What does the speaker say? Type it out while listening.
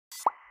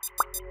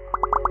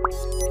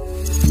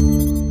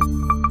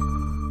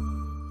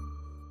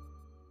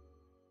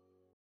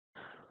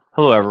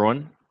Hello,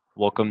 everyone.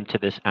 Welcome to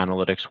this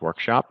analytics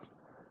workshop.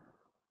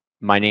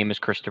 My name is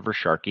Christopher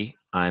Sharkey.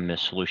 I'm a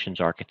solutions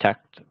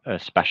architect, a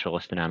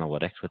specialist in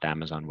analytics with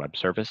Amazon Web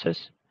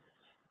Services.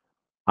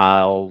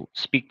 I'll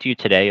speak to you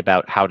today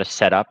about how to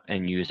set up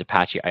and use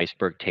Apache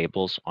Iceberg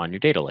tables on your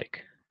data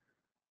lake.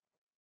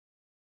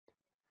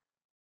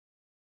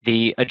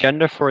 The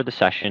agenda for the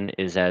session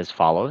is as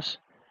follows.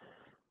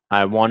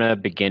 I want to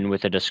begin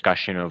with a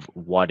discussion of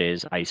what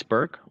is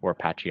Iceberg or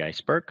Apache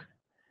Iceberg.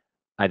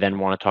 I then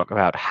want to talk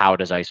about how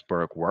does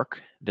Iceberg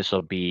work. This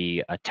will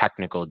be a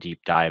technical deep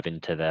dive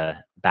into the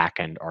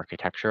backend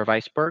architecture of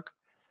Iceberg.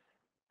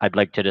 I'd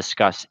like to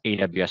discuss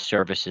AWS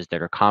services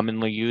that are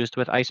commonly used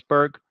with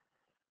Iceberg.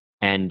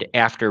 And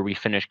after we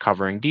finish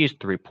covering these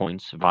 3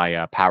 points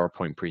via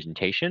PowerPoint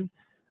presentation,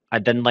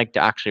 I'd then like to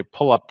actually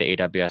pull up the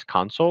AWS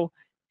console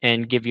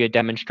and give you a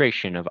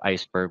demonstration of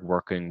Iceberg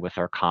working with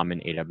our common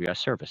AWS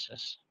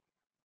services.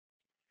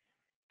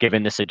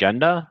 Given this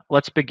agenda,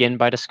 let's begin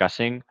by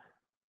discussing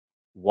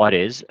what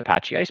is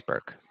Apache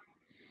Iceberg.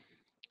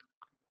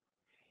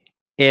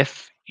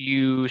 If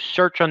you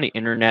search on the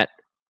internet,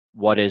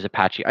 what is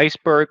Apache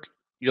Iceberg,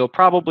 you'll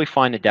probably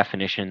find a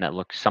definition that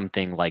looks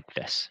something like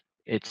this.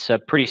 It's a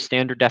pretty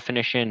standard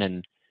definition,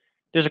 and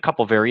there's a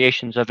couple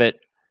variations of it,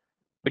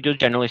 but you'll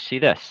generally see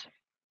this.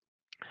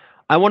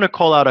 I want to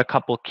call out a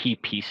couple key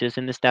pieces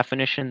in this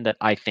definition that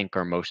I think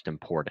are most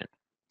important.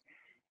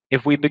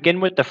 If we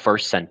begin with the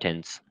first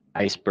sentence,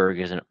 Iceberg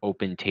is an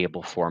open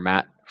table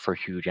format for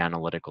huge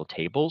analytical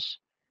tables.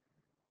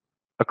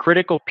 A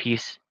critical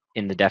piece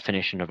in the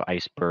definition of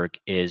Iceberg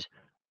is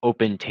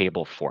open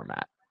table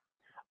format.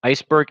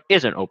 Iceberg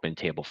is an open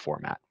table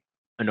format.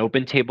 An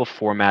open table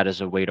format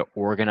is a way to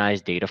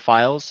organize data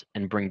files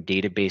and bring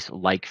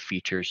database-like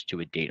features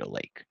to a data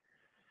lake.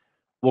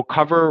 We'll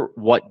cover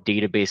what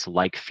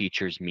database-like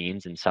features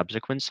means in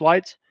subsequent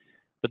slides,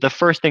 but the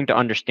first thing to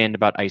understand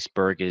about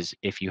Iceberg is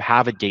if you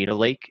have a data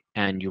lake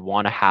and you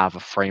want to have a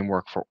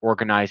framework for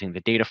organizing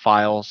the data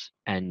files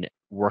and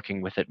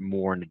working with it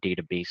more in a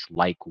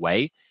database-like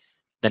way,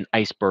 then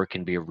Iceberg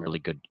can be a really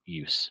good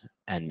use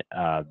and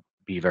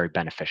be very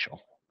beneficial.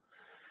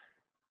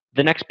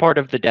 The next part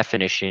of the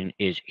definition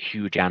is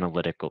huge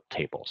analytical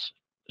tables.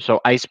 So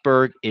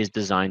Iceberg is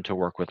designed to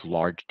work with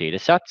large data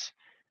sets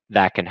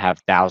that can have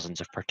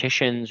thousands of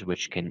partitions,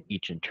 which can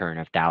each in turn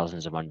have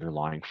thousands of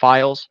underlying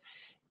files.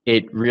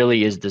 It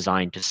really is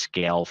designed to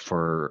scale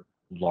for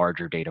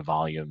larger data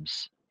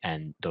volumes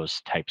and those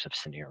types of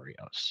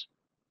scenarios.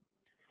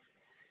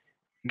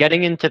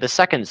 Getting into the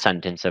second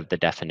sentence of the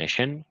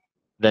definition,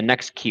 the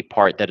next key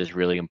part that is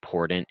really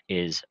important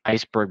is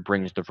Iceberg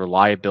brings the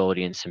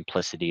reliability and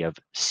simplicity of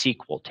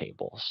SQL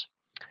tables.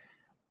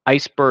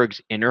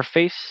 Iceberg's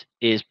interface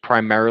is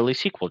primarily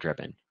SQL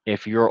driven.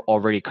 If you're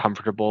already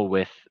comfortable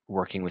with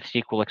working with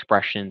SQL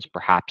expressions,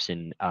 perhaps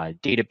in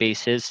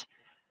databases,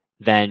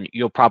 then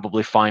you'll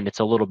probably find it's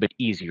a little bit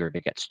easier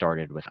to get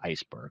started with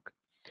Iceberg.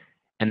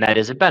 And that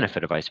is a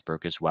benefit of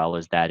Iceberg as well,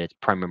 is that it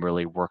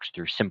primarily works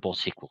through simple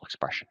SQL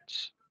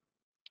expressions.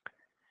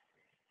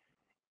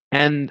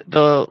 And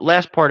the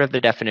last part of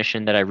the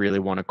definition that I really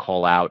want to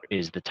call out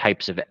is the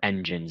types of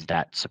engines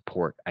that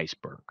support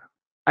Iceberg.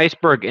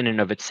 Iceberg in and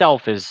of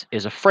itself is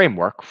a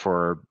framework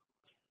for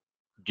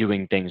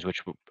doing things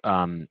which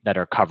that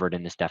are covered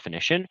in this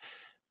definition,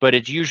 but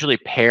it's usually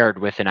paired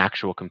with an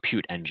actual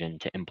compute engine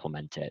to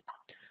implement it.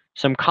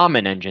 Some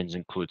common engines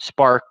include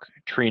Spark,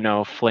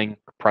 Trino, Flink,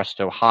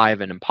 Presto,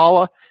 Hive, and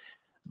Impala,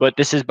 but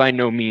this is by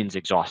no means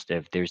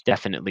exhaustive. There's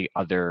definitely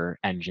other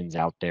engines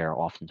out there,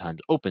 oftentimes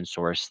open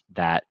source,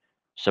 that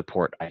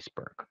support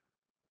Iceberg.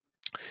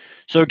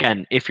 So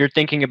again, if you're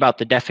thinking about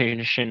the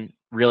definition,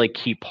 really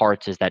key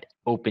parts is that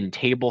open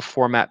table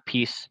format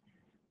piece,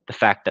 the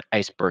fact that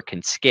Iceberg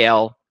can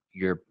scale,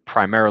 you're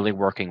primarily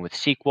working with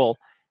SQL,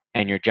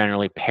 and you're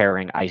generally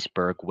pairing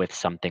Iceberg with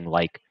something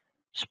like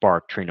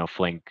Spark, Trino,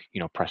 Flink,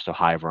 Presto,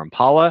 Hive, or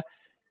Impala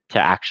to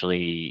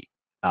actually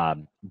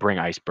bring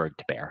Iceberg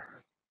to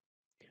bear.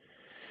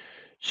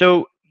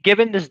 So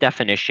given this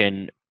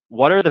definition,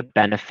 what are the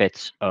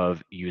benefits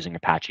of using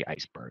Apache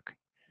Iceberg?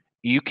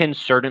 You can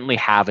certainly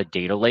have a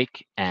data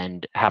lake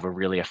and have a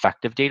really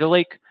effective data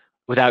lake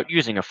without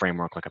using a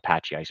framework like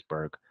Apache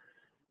Iceberg.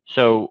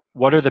 So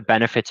what are the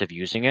benefits of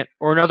using it?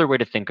 Or another way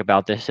to think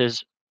about this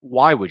is,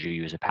 why would you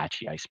use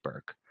Apache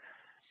Iceberg?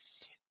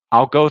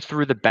 I'll go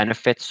through the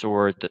benefits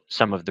or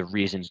some of the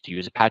reasons to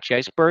use Apache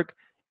Iceberg,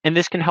 and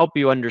this can help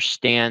you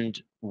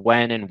understand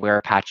when and where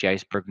Apache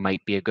Iceberg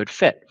might be a good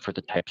fit for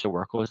the types of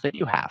workloads that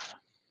you have.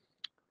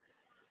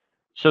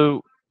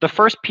 So the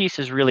first piece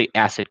is really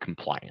ACID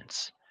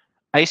compliance.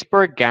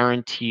 Iceberg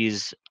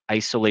guarantees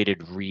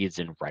isolated reads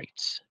and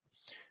writes.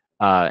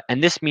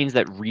 And this means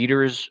that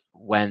readers,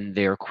 when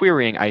they're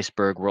querying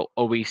Iceberg, will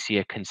always see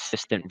a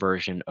consistent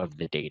version of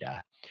the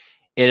data.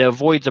 It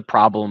avoids a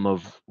problem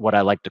of what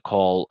I like to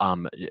call,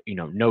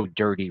 no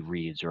dirty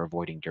reads or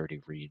avoiding dirty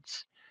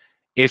reads.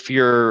 If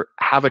you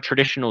have a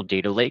traditional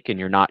data lake and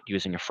you're not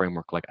using a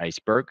framework like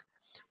Iceberg,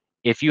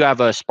 If you have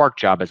a Spark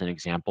job, as an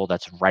example,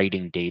 that's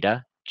writing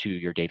data to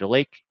your data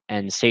lake,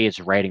 and say it's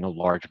writing a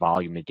large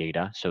volume of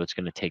data, so it's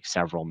going to take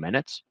several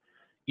minutes,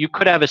 you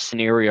could have a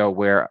scenario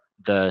where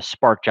the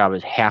Spark job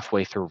is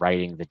halfway through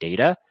writing the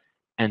data,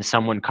 and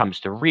someone comes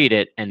to read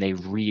it, and they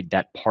read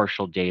that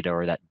partial data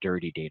or that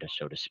dirty data,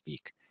 so to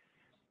speak.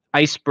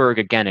 Iceberg,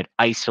 again, it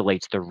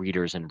isolates the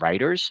readers and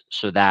writers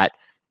so that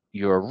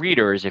your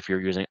readers, if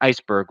you're using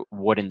Iceberg,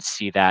 wouldn't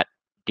see that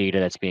data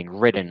that's being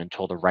written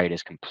until the write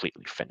is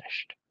completely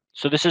finished.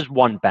 So this is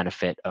one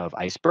benefit of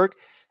Iceberg,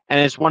 and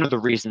it's one of the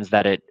reasons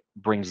that it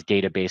brings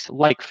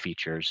database-like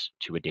features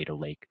to a data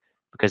lake,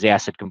 because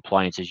asset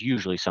compliance is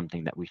usually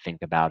something that we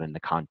think about in the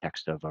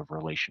context of a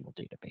relational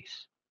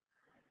database.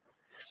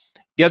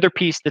 The other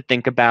piece to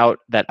think about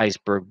that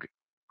Iceberg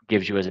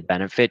gives you as a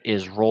benefit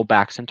is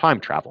rollbacks and time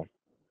travel.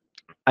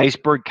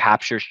 Iceberg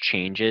captures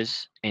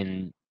changes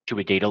to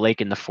a data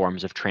lake in the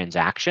forms of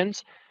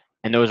transactions,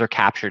 and those are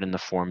captured in the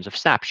forms of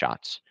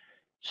snapshots.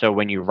 So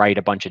when you write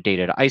a bunch of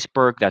data to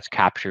Iceberg, that's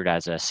captured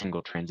as a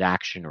single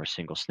transaction or a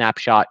single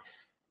snapshot.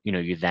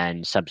 You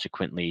then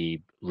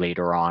subsequently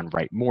later on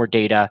write more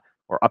data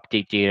or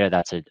update data.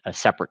 That's a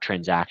separate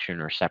transaction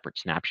or separate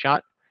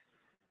snapshot.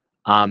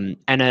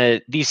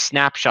 These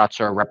snapshots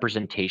are a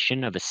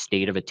representation of a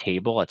state of a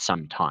table at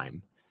some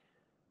time.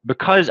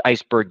 Because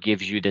Iceberg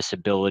gives you this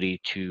ability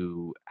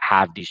to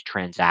have these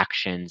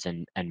transactions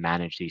and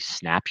manage these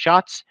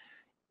snapshots,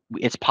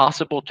 it's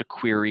possible to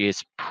query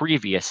its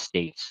previous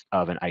states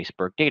of an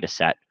Iceberg data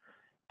set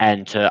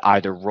and to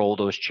either roll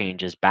those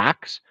changes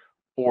back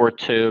or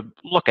to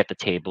look at the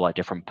table at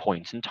different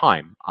points in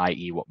time,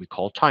 i.e. what we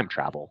call time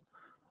travel.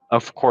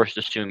 Of course,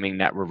 assuming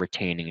that we're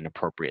retaining an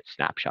appropriate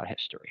snapshot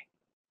history.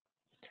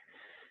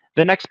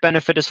 The next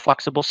benefit is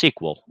flexible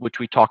SQL, which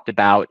we talked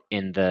about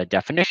in the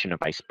definition of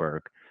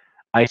Iceberg.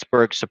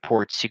 Iceberg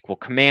supports SQL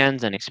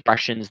commands and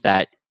expressions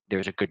that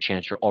there's a good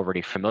chance you're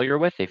already familiar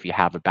with if you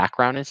have a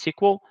background in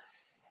SQL.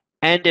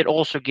 And it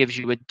also gives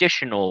you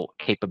additional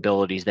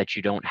capabilities that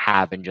you don't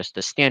have in just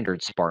the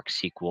standard Spark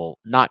SQL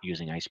not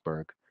using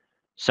Iceberg.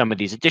 Some of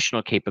these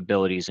additional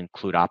capabilities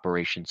include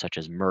operations such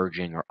as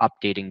merging or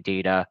updating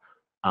data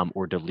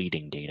or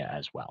deleting data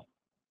as well.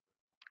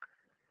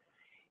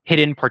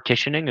 Hidden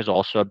partitioning is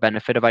also a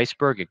benefit of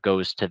Iceberg. It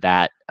goes to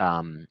that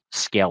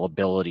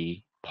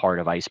scalability part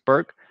of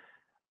Iceberg.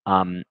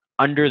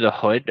 Under the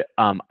hood,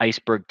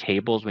 Iceberg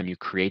tables, when you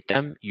create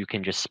them, you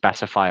can just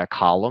specify a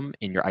column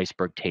in your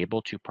Iceberg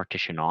table to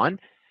partition on.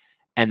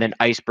 And then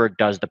Iceberg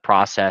does the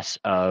process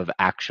of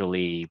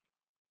actually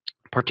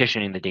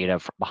partitioning the data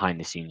behind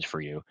the scenes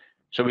for you.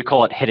 So we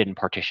call it hidden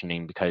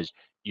partitioning because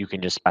you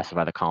can just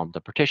specify the column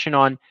to partition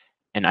on,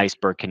 and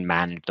Iceberg can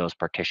manage those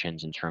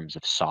partitions in terms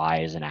of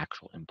size and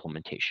actual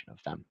implementation of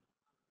them.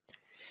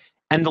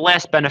 And the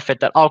last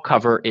benefit that I'll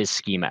cover is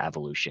schema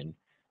evolution.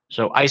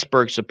 So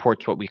Iceberg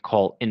supports what we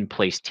call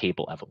in-place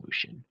table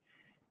evolution.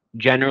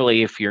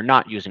 Generally, if you're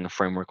not using a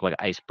framework like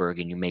Iceberg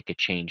and you make a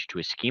change to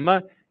a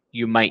schema,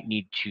 you might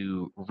need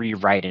to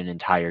rewrite an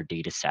entire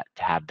data set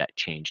to have that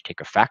change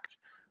take effect.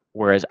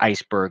 Whereas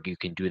Iceberg, you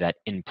can do that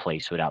in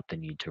place without the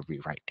need to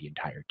rewrite the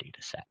entire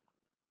data set.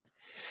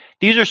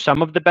 These are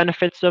some of the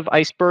benefits of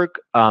Iceberg.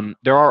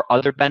 There are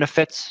other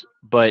benefits,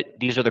 but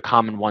these are the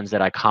common ones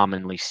that I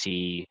commonly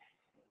see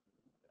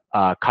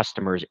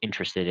customers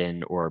interested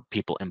in or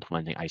people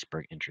implementing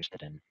Iceberg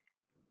interested in.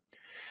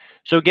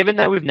 So given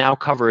that we've now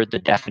covered the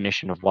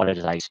definition of what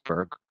is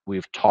Iceberg,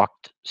 we've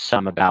talked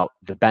some about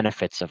the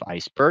benefits of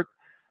Iceberg,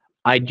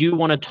 I do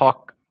want to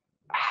talk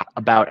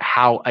about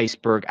how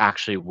Iceberg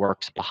actually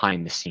works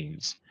behind the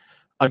scenes.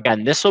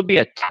 Again, this will be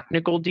a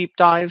technical deep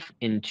dive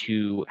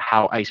into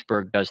how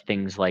Iceberg does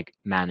things like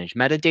manage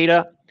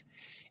metadata.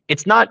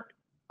 It's not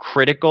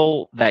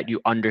critical that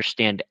you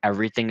understand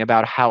everything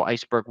about how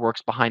Iceberg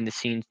works behind the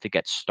scenes to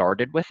get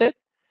started with it.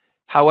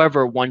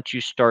 However, once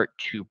you start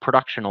to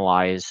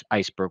productionalize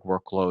Iceberg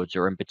workloads,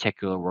 or in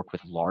particular work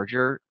with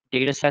larger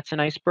data sets in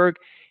Iceberg,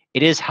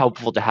 it is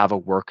helpful to have a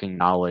working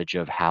knowledge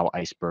of how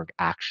Iceberg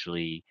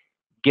actually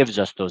gives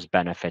us those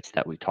benefits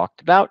that we talked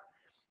about.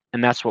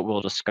 And that's what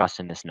we'll discuss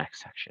in this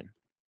next section.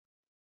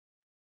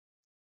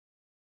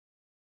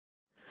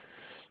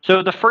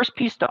 So the first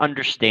piece to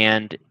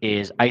understand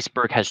is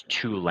Iceberg has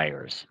two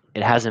layers.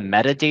 It has a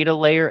metadata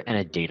layer and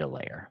a data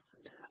layer.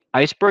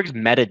 Iceberg's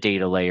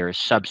metadata layer is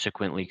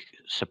subsequently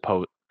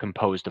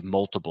composed of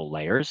multiple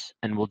layers,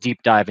 and we'll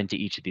deep dive into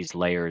each of these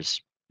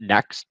layers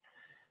next.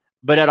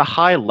 But at a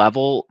high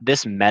level,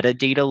 this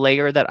metadata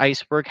layer that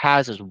Iceberg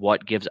has is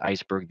what gives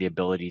Iceberg the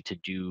ability to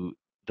do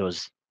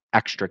those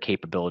extra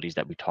capabilities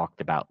that we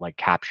talked about, like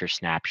capture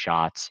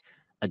snapshots,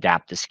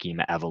 adapt to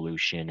schema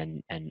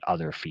evolution, and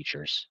other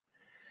features.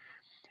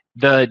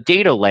 The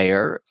data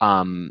layer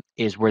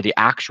is where the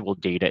actual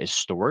data is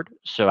stored.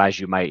 So as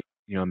you might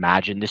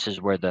imagine, this is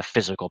where the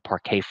physical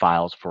Parquet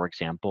files, for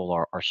example,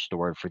 are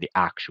stored for the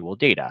actual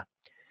data.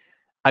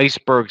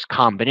 Iceberg's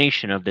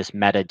combination of this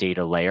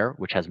metadata layer,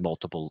 which has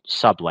multiple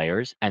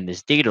sublayers, and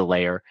this data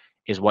layer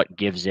is what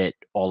gives it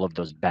all of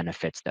those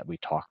benefits that we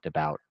talked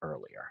about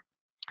earlier.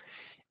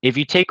 If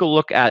you take a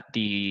look at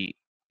the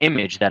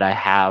image that I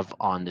have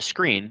on the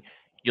screen,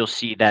 you'll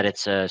see that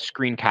it's a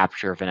screen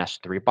capture of an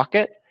S3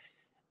 bucket.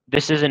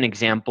 This is an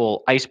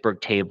example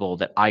iceberg table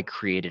that I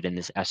created in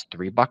this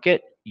S3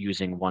 bucket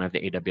using one of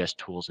the AWS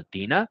tools,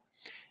 Athena.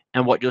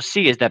 And what you'll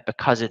see is that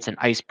because it's an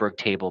iceberg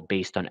table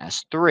based on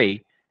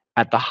S3,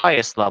 at the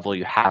highest level,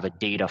 you have a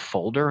data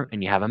folder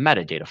and you have a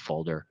metadata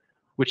folder,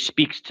 which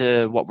speaks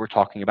to what we're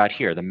talking about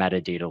here, the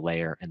metadata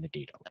layer and the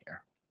data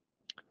layer.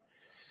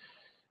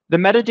 The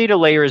metadata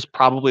layer is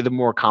probably the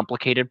more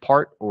complicated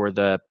part, or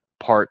the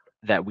part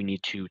that we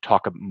need to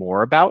talk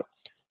more about.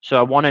 So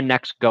I want to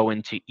next go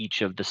into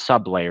each of the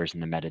sub layers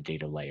in the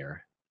metadata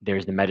layer.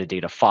 There's the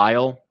metadata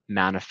file,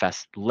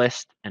 manifest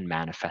list, and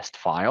manifest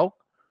file.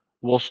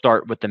 We'll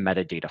start with the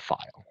metadata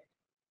file.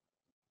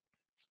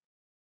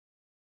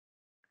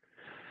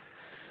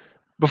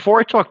 Before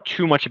I talk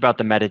too much about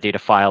the metadata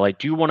file, I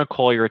do want to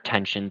call your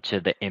attention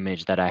to the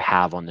image that I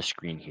have on the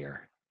screen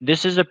here.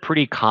 This is a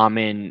pretty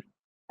common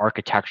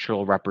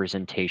architectural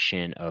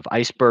representation of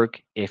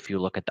Iceberg. If you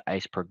look at the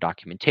Iceberg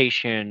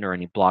documentation or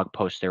any blog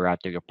posts that are out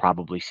there, you'll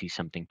probably see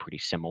something pretty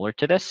similar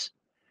to this.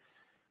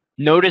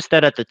 Notice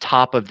that at the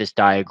top of this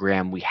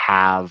diagram, we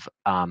have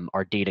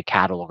our data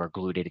catalog, our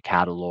Glue data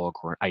catalog,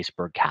 or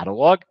Iceberg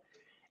catalog.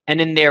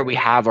 And in there, we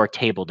have our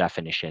table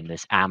definition,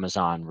 this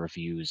Amazon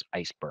reviews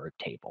Iceberg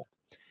table.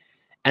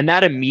 And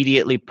that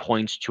immediately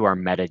points to our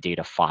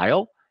metadata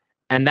file.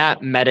 And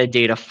that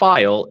metadata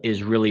file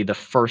is really the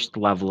first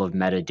level of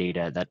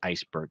metadata that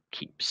Iceberg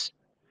keeps.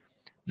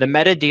 The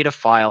metadata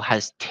file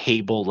has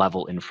table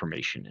level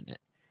information in it.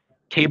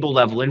 Table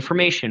level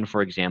information,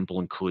 for example,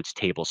 includes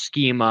table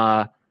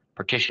schema,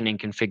 partitioning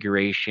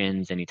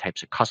configurations, any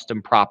types of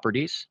custom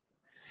properties.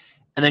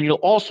 And then you'll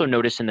also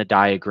notice in the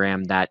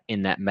diagram that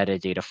in that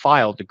metadata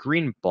file, the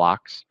green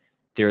blocks,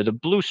 they're the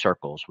blue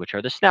circles, which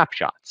are the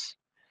snapshots.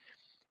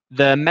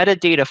 The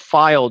metadata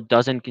file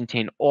doesn't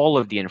contain all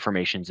of the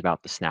information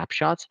about the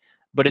snapshots,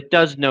 but it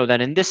does know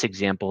that in this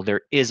example,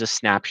 there is a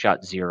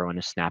snapshot 0 and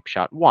a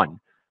snapshot 1,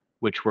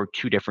 which were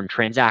two different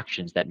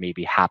transactions that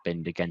maybe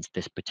happened against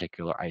this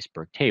particular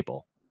Iceberg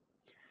table.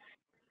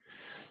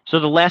 So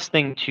the last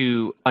thing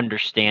to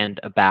understand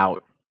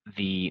about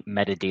the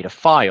metadata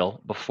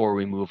file before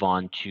we move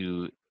on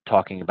to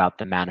talking about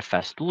the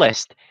manifest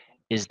list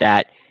is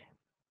that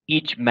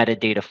each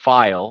metadata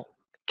file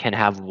can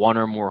have one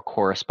or more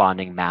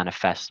corresponding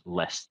manifest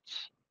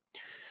lists.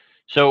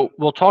 So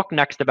we'll talk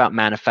next about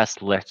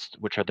manifest lists,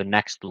 which are the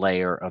next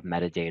layer of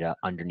metadata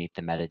underneath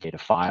the metadata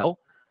file.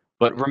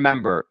 But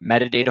remember,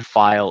 metadata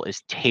file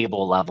is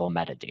table level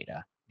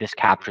metadata. This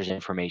captures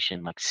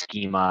information like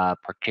schema,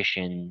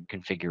 partition,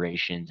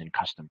 configurations, and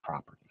custom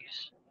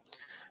properties.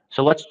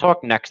 So let's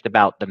talk next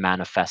about the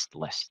manifest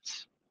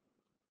lists.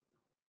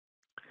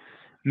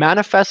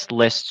 Manifest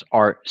lists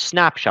are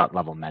snapshot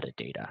level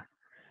metadata.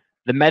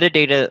 The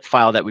metadata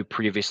file that we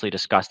previously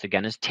discussed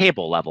again is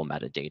table level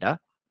metadata.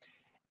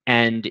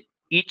 And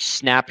each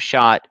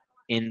snapshot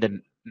in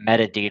the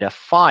metadata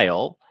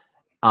file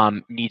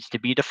needs to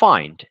be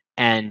defined.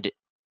 And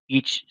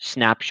each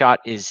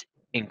snapshot is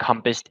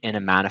encompassed in a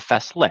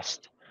manifest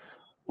list.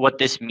 What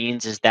this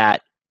means is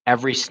that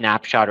every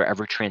snapshot or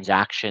every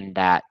transaction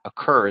that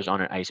occurs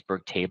on an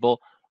Iceberg table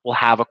will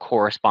have a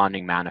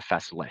corresponding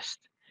manifest list.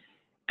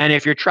 And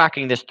if you're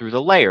tracking this through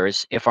the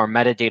layers, if our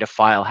metadata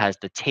file has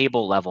the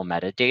table level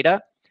metadata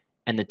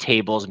and the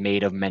table is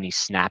made of many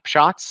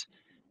snapshots,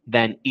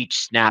 then each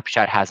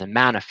snapshot has a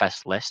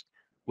manifest list,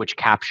 which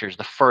captures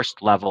the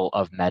first level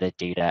of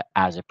metadata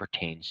as it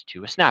pertains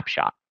to a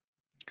snapshot.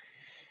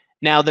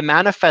 Now, the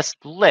manifest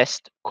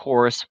list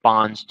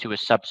corresponds to a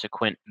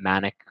subsequent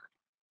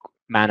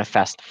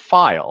manifest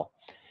file.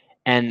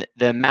 And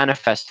the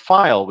manifest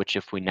file, which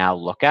if we now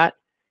look at,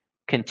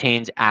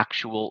 contains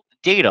actual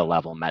data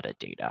level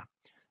metadata.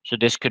 So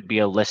this could be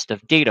a list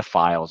of data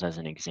files as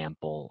an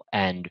example.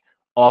 And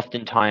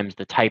oftentimes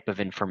the type of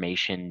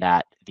information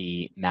that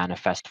the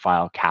manifest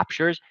file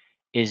captures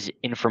is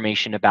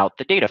information about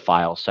the data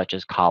file, such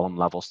as column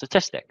level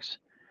statistics.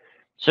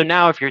 So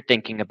now if you're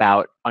thinking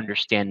about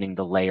understanding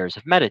the layers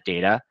of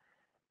metadata,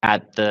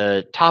 at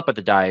the top of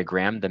the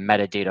diagram, the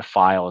metadata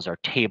files are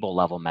table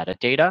level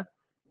metadata.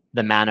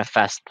 The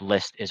manifest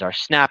list is our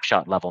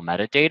snapshot level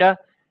metadata.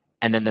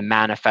 And then the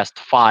manifest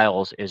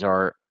files is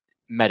our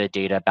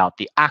metadata about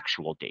the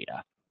actual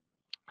data.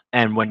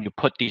 And when you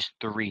put these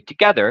three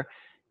together,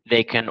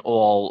 they can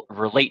all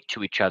relate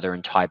to each other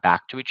and tie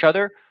back to each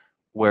other,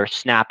 where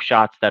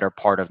snapshots that are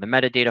part of the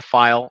metadata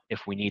file,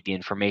 if we need the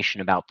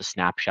information about the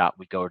snapshot,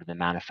 we go to the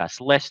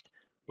manifest list,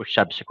 which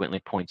subsequently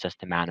points us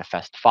to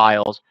manifest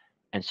files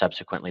and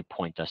subsequently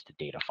point us to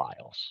data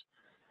files.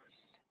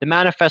 The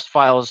manifest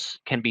files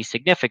can be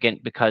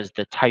significant because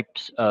the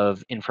types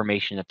of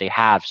information that they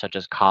have, such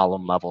as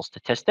column level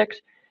statistics,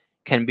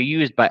 can be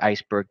used by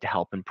Iceberg to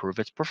help improve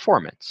its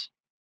performance.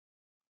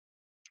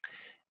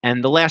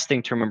 And the last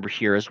thing to remember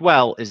here as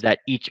well is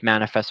that each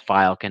manifest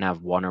file can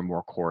have one or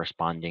more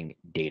corresponding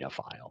data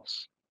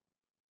files.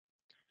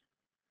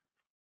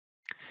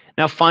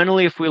 Now,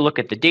 finally, if we look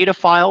at the data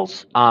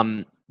files,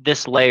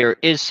 This layer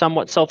is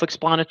somewhat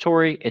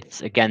self-explanatory.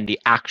 It's again the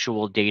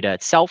actual data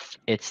itself.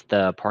 It's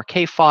the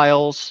Parquet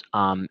files.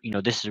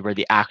 This is where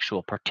the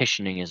actual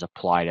partitioning is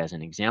applied as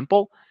an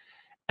example.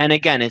 And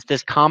again, it's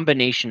this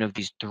combination of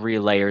these three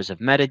layers of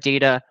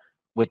metadata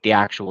with the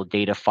actual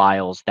data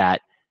files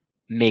that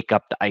make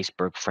up the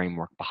Iceberg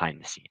framework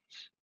behind the scenes.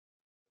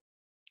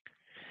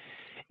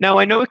 Now,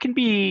 I know it can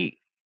be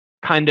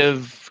kind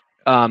of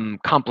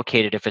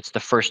complicated if it's the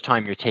first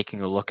time you're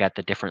taking a look at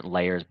the different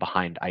layers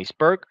behind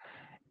Iceberg,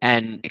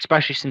 and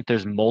especially since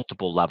there's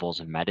multiple levels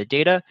of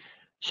metadata.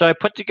 So I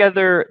put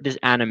together this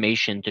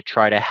animation to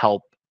try to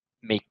help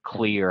make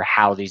clear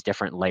how these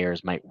different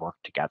layers might work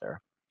together.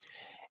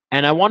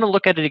 And I want to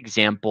look at an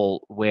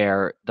example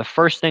where the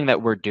first thing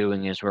that we're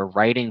doing is we're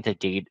writing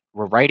data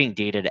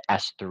to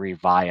S3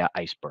 via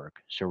Iceberg.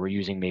 So we're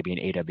using maybe an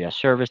AWS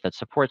service that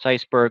supports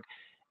Iceberg,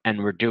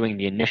 and we're doing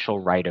the initial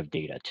write of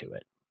data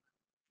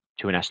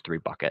to an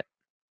S3 bucket.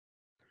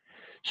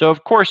 So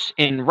of course,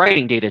 in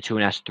writing data to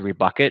an S3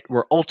 bucket,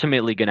 we're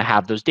ultimately going to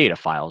have those data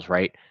files,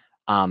 right?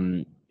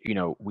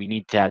 We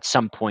need to at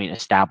some point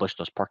establish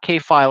those Parquet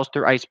files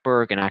through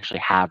Iceberg and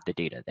actually have the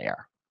data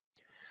there.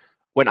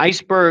 When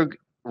Iceberg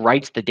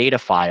writes the data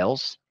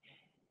files,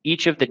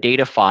 each of the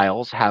data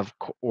files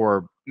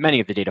or many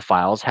of the data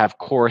files have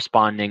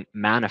corresponding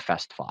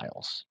manifest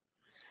files.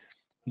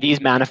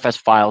 These manifest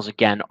files,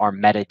 again, are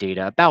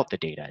metadata about the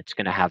data. It's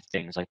going to have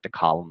things like the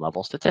column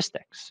level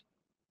statistics.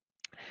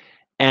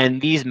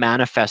 And these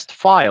manifest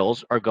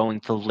files are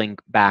going to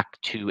link back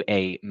to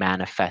a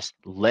manifest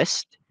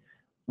list,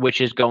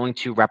 which is going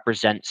to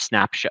represent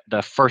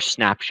the first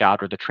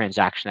snapshot or the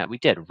transaction that we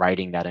did,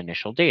 writing that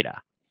initial data.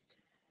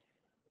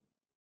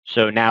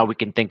 So now we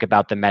can think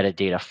about the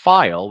metadata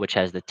file, which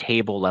has the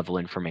table level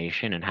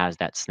information and has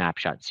that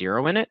snapshot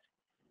 0 in it.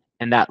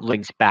 And that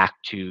links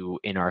back to,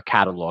 in our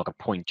catalog, a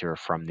pointer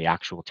from the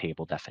actual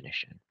table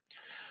definition.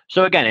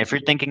 So again, if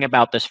you're thinking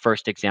about this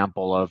first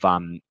example of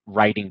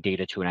writing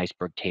data to an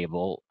Iceberg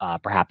table,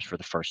 perhaps for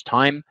the first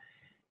time,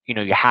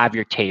 you have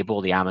your table,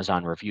 the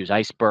Amazon Reviews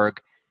Iceberg.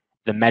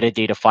 The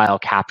metadata file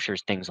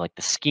captures things like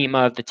the schema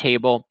of the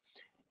table.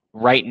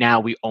 Right now,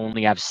 we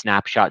only have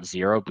snapshot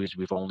 0 because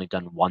we've only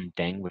done one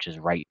thing, which is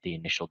write the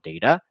initial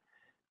data.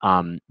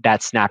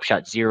 That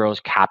snapshot 0 is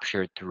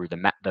captured through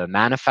the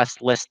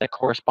manifest list that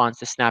corresponds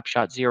to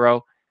snapshot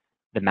 0.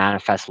 The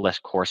manifest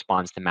list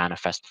corresponds to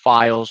manifest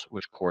files,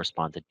 which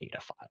correspond to data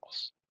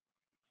files.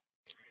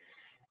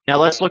 Now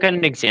let's look at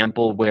an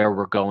example where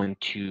we're going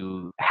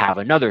to have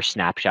another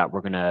snapshot.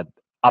 We're going to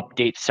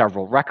update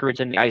several records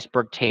in the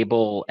Iceberg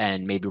table,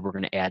 and maybe we're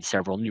going to add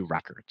several new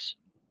records.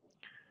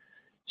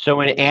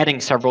 So in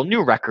adding several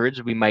new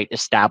records, we might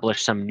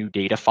establish some new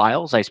data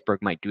files.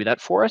 Iceberg might do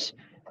that for us.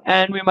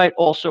 And we might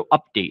also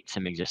update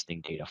some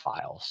existing data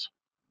files.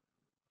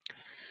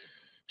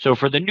 So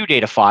for the new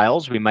data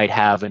files, we might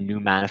have a new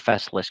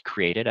manifest list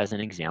created as an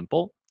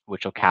example,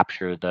 which will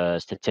capture the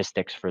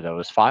statistics for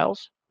those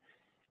files.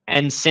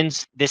 And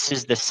since this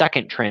is the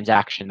second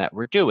transaction that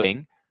we're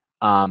doing,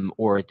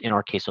 or in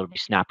our case, it'll be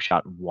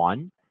snapshot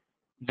 1,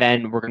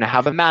 then we're going to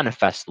have a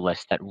manifest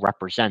list that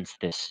represents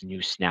this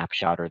new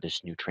snapshot or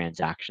this new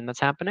transaction that's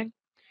happening.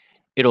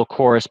 It'll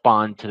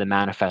correspond to the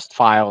manifest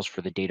files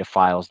for the data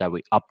files that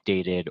we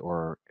updated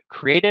or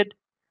created.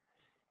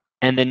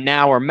 And then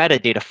now our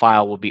metadata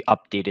file will be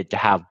updated to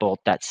have both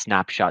that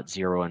snapshot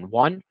 0 and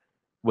 1,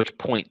 which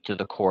point to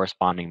the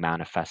corresponding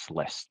manifest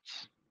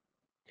lists.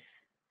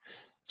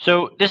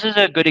 So this is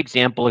a good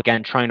example,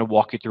 again, trying to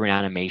walk you through an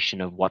animation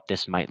of what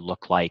this might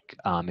look like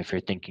if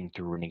you're thinking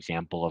through an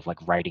example of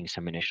like writing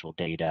some initial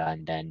data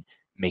and then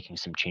making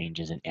some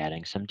changes and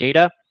adding some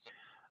data.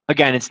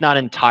 Again, it's not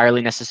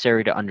entirely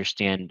necessary to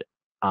understand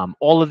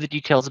all of the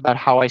details about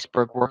how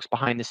Iceberg works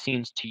behind the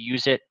scenes to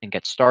use it and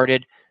get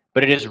started,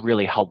 but it is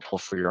really helpful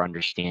for your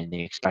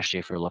understanding, especially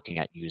if you're looking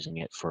at using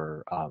it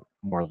for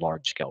more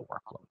large-scale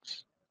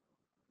workloads.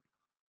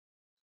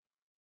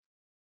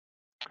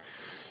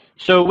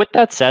 So with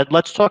that said,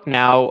 let's talk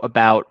now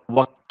about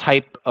what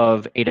type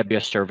of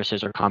AWS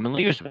services are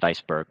commonly used with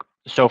Iceberg.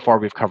 So far,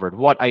 we've covered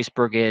what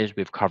Iceberg is,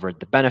 we've covered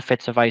the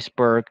benefits of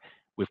Iceberg,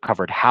 we've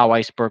covered how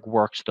Iceberg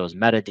works, those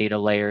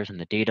metadata layers and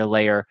the data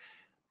layer,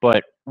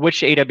 but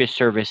which AWS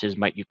services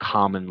might you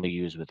commonly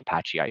use with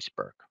Apache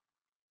Iceberg?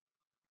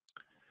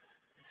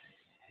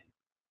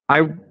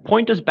 I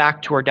point us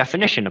back to our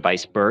definition of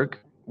Iceberg,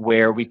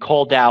 where we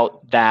called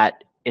out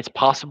that it's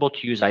possible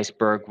to use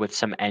Iceberg with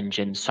some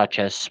engines such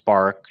as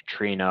Spark,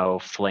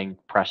 Trino, Flink,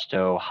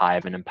 Presto,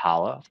 Hive, and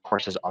Impala. Of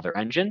course, there's other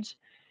engines.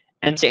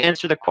 And to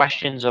answer the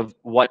questions of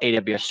what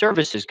AWS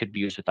services could be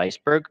used with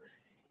Iceberg,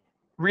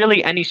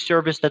 really any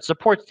service that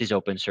supports these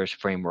open source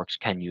frameworks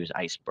can use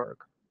Iceberg.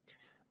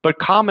 But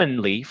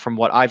commonly, from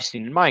what I've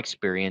seen in my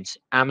experience,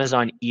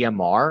 Amazon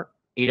EMR,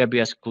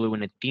 AWS Glue,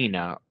 and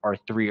Athena are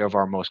three of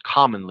our most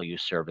commonly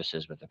used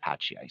services with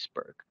Apache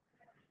Iceberg.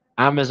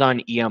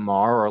 Amazon EMR,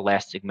 or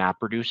Elastic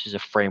MapReduce, is a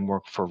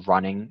framework for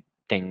running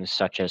things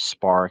such as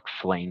Spark,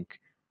 Flink,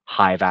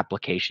 Hive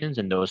applications,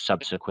 and those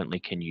subsequently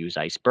can use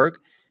Iceberg.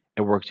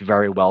 It works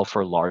very well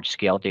for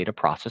large-scale data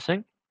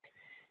processing.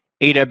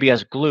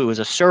 AWS Glue is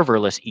a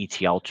serverless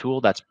ETL tool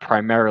that's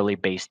primarily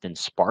based in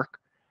Spark.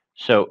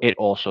 So it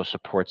also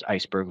supports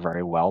Iceberg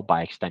very well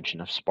by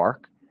extension of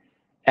Spark.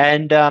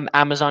 And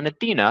Amazon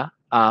Athena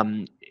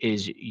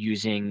is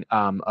using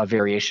a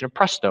variation of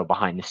Presto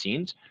behind the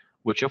scenes,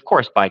 which of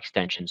course by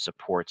extension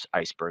supports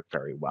Iceberg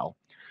very well.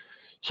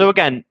 So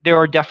again, there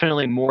are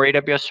definitely more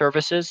AWS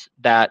services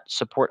that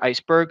support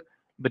Iceberg,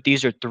 but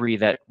these are three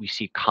that we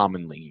see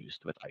commonly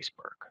used with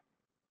Iceberg.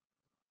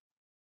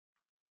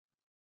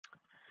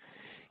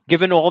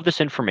 Given all of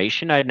this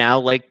information, I'd now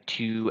like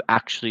to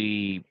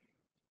actually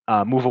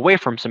move away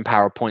from some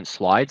PowerPoint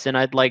slides, and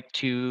I'd like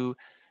to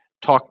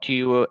talk to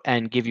you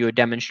and give you a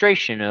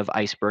demonstration of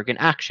Iceberg in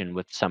action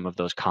with some of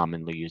those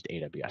commonly used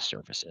AWS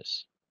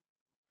services.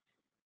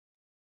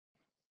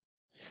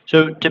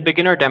 So to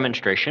begin our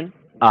demonstration,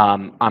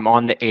 I'm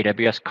on the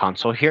AWS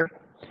console here,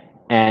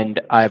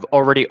 and I've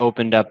already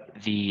opened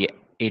up the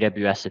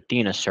AWS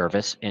Athena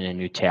service in a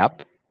new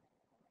tab.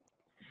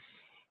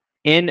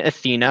 In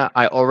Athena,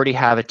 I already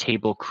have a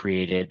table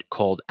created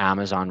called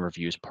Amazon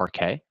Reviews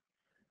Parquet.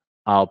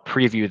 I'll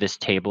preview this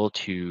table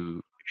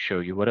to show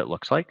you what it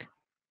looks like.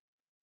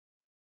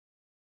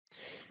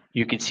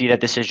 You can see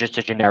that this is just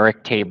a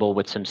generic table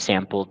with some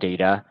sample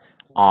data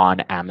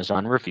on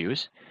Amazon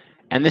reviews.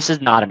 And this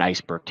is not an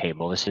Iceberg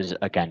table. This is,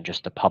 again,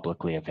 just a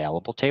publicly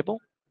available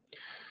table.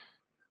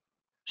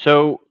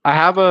 So I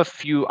have a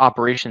few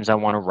operations I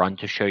want to run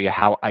to show you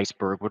how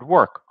Iceberg would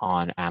work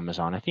on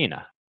Amazon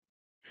Athena.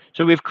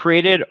 So we've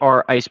created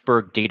our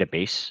Iceberg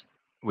database,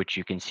 which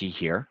you can see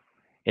here.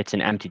 It's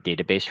an empty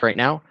database right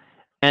now.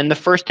 And the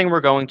first thing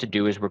we're going to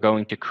do is we're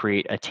going to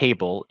create a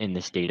table in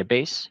this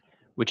database,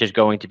 which is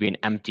going to be an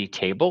empty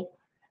table.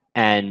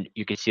 And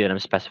you can see that I'm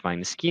specifying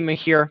the schema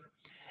here.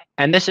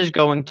 And this is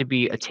going to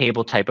be a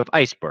table type of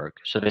Iceberg.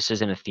 So this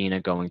is in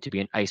Athena going to be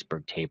an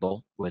Iceberg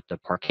table with the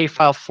Parquet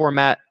file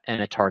format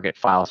and a target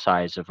file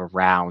size of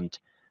around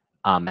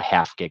a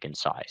half gig in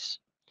size.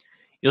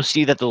 You'll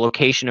see that the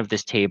location of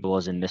this table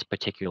is in this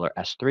particular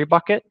S3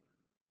 bucket.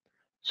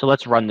 So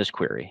let's run this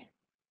query.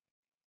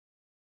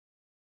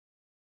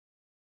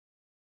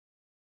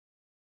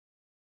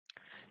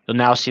 You'll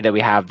now see that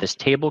we have this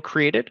table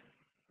created.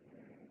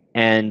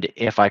 And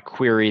if I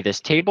query this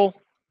table,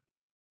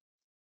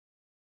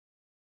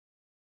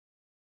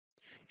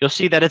 you'll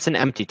see that it's an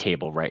empty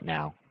table right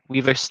now.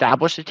 We've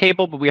established a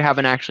table, but we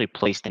haven't actually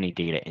placed any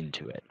data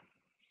into it.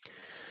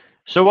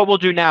 So what we'll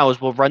do now is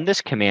we'll run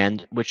this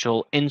command, which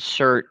will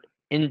insert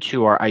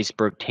into our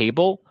Iceberg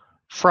table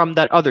from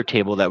that other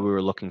table that we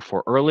were looking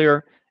for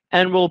earlier,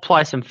 and we'll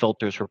apply some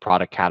filters for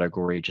product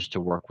category just to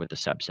work with the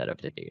subset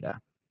of the data.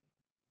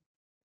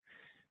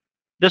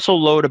 This will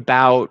load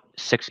about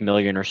 6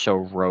 million or so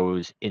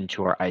rows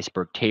into our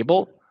Iceberg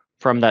table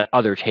from that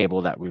other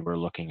table that we were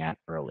looking at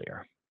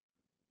earlier.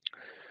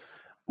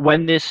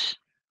 When this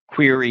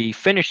query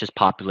finishes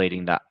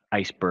populating that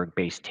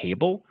Iceberg-based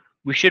table,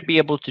 we should be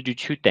able to do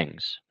two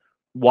things.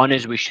 One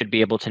is we should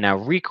be able to now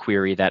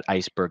requery that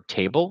Iceberg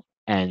table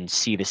and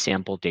see the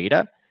sample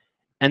data.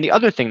 And the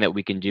other thing that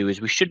we can do is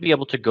we should be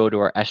able to go to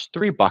our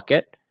S3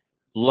 bucket,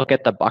 look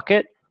at the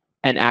bucket,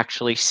 and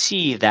actually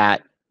see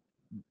that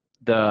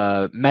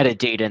the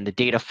metadata and the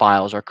data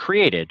files are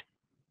created.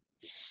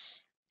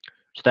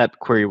 So that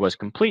query was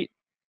complete.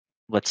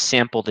 Let's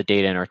sample the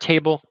data in our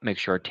table, make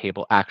sure our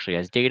table actually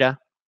has data,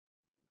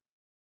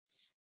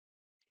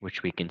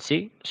 which we can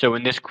see. So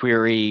in this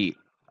query,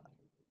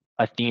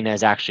 Athena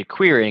is actually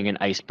querying an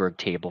Iceberg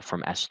table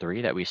from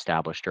S3 that we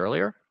established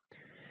earlier.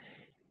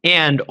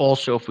 And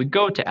also, if we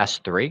go to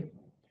S3,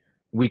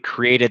 we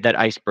created that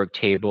Iceberg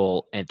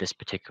table at this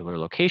particular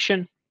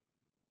location.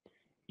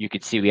 You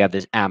can see we have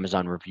this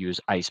Amazon Reviews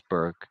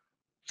Iceberg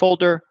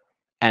folder,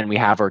 and we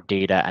have our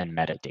data and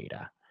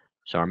metadata.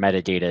 So our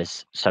metadata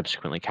is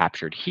subsequently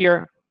captured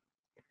here,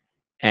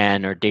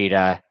 and our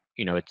data,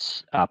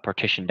 it's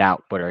partitioned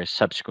out, but are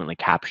subsequently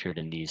captured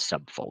in these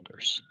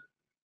subfolders.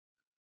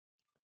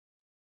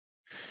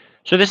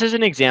 So this is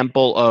an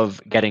example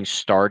of getting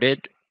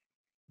started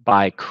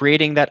by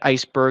creating that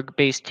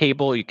Iceberg-based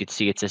table. You could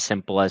see it's as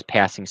simple as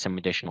passing some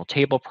additional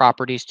table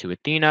properties to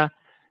Athena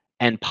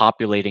and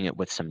populating it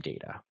with some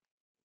data.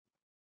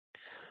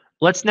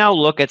 Let's now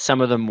look at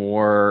some of the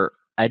more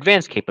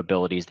advanced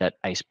capabilities that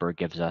Iceberg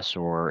gives us,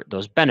 or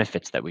those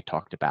benefits that we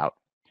talked about.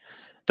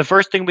 The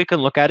first thing we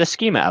can look at is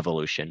schema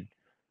evolution.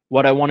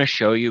 What I want to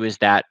show you is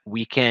that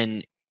we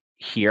can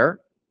here,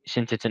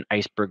 since it's an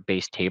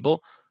Iceberg-based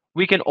table,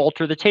 we can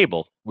alter the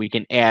table. We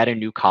can add a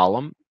new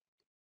column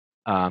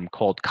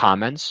called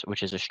comments,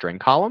 which is a string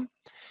column.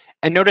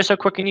 And notice how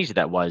quick and easy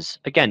that was.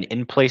 Again,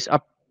 in place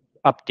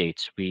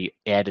updates. We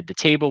added the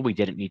table. We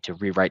didn't need to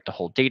rewrite the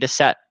whole data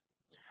set.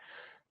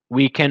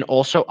 We can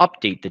also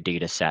update the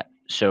data set.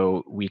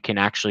 So we can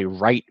actually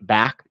write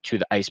back to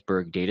the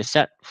Iceberg data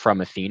set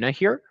from Athena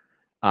here,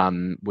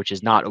 which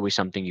is not always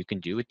something you can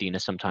do. Athena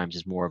sometimes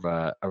is more of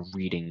a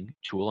reading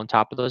tool on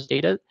top of those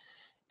data.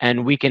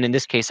 And we can, in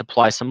this case,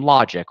 apply some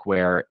logic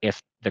where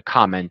if the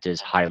comment is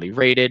highly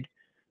rated,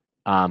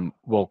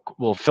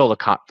 we'll fill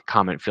the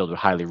comment field with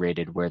highly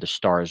rated where the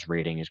stars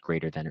rating is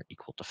greater than or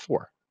equal to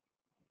 4.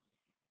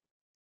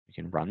 We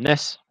can run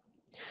this.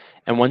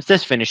 And once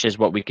this finishes,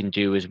 what we can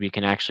do is we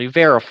can actually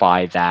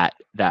verify that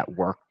that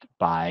worked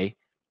by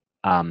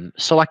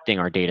selecting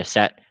our data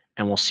set.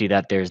 And we'll see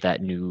that there's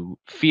that new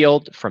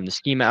field from the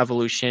schema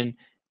evolution.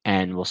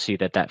 And we'll see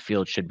that that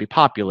field should be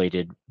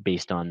populated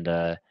based on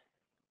the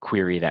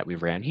query that we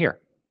ran here.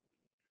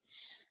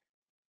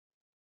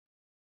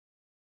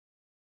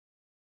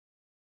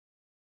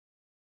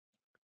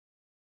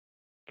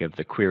 Give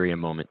the query a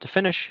moment to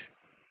finish.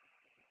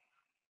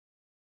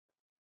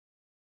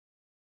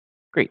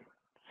 Great.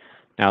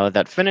 Now that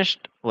that's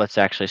finished, let's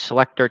actually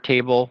select our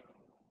table,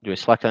 do a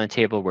select on the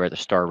table where the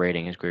star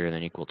rating is greater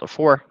than or equal to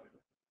 4.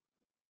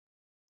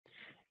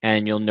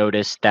 And you'll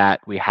notice that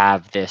we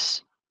have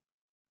this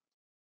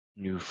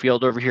new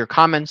field over here,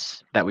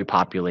 comments, that we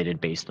populated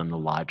based on the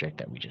logic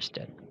that we just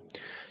did.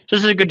 So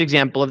this is a good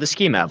example of the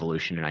schema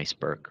evolution in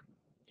Iceberg.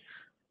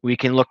 We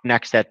can look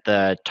next at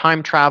the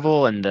time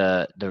travel and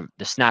the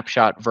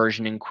snapshot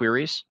versioning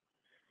queries.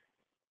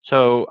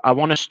 So I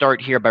want to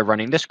start here by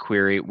running this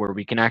query where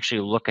we can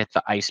actually look at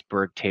the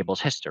Iceberg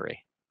table's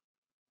history.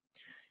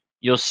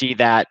 You'll see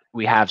that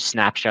we have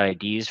snapshot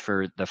IDs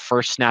for the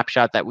first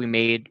snapshot that we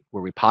made,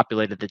 where we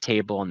populated the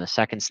table, and the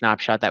second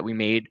snapshot that we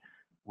made,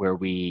 where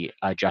we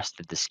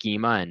adjusted the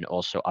schema and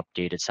also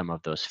updated some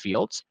of those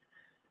fields.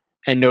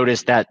 And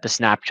notice that the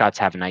snapshots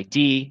have an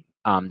ID.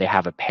 They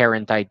have a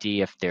parent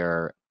ID if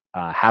they're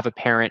have a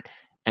parent,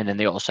 and then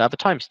they also have a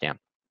timestamp.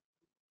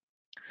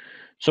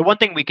 So one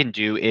thing we can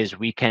do is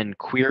we can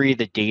query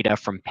the data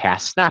from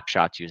past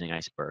snapshots using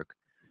Iceberg.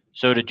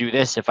 So to do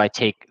this, if I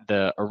take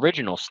the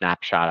original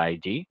snapshot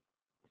ID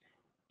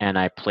and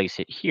I place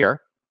it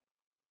here,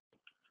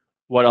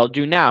 what I'll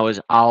do now is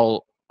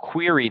I'll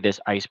query this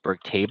Iceberg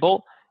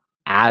table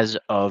as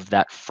of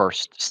that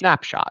first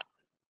snapshot.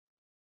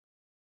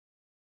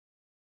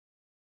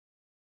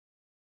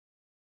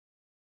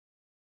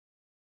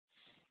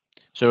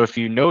 So if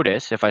you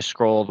notice, if I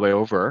scroll all the way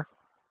over,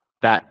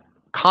 that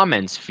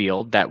comments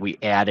field that we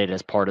added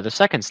as part of the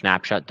second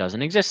snapshot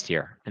doesn't exist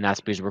here. And that's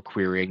because we're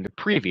querying the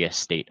previous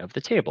state of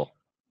the table.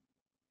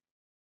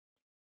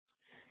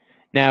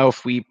 Now,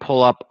 if we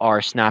pull up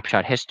our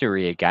snapshot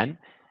history again,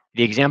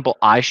 the example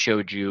I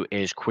showed you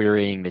is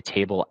querying the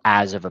table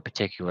as of a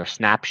particular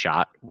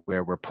snapshot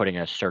where we're putting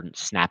a certain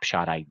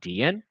snapshot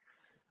ID in.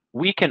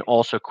 We can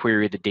also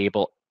query the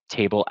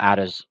table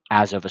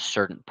as of a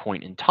certain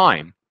point in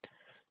time.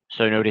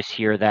 So notice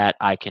here that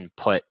I can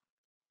put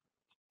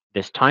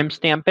this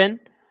timestamp in,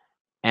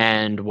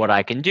 and what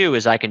I can do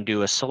is I can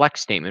do a select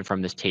statement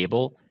from this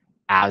table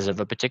as of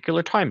a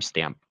particular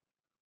timestamp.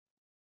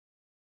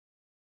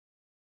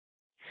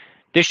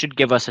 This should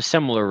give us a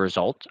similar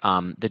result.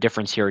 The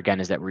difference here again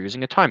is that we're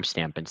using a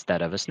timestamp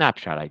instead of a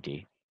snapshot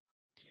ID.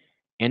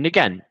 And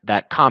again,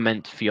 that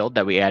comment field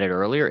that we added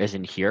earlier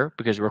isn't here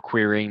because we're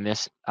querying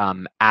this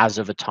as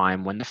of a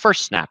time when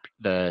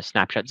the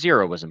snapshot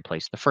 0 was in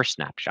place, the first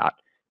snapshot,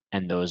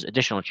 and those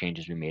additional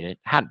changes we made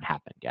hadn't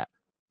happened yet.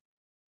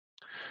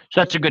 So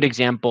that's a good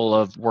example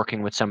of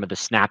working with some of the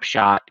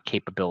snapshot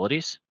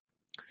capabilities.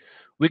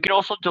 We can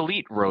also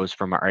delete rows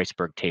from our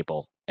Iceberg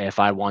table. If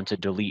I want to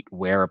delete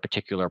where a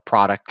particular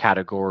product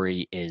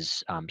category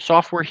is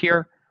software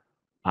here,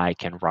 I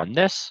can run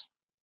this.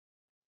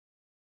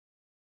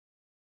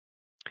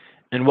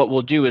 And what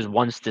we'll do is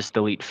once this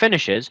delete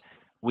finishes,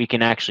 we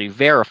can actually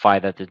verify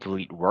that the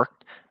delete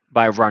worked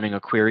by running a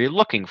query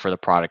looking for the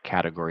product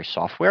category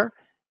software.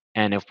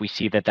 And if we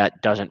see that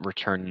that doesn't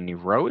return any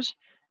rows,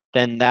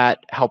 then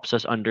that helps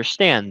us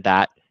understand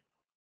that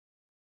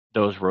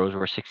those rows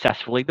were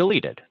successfully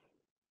deleted.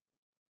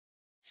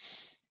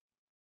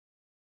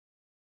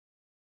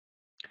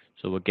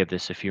 So we'll give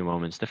this a few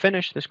moments to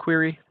finish this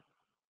query.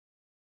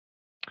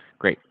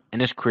 Great,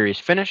 and this query is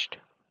finished.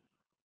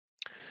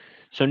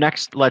 So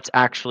next, let's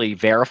actually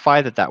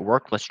verify that that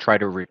worked. Let's try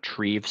to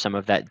retrieve some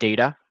of that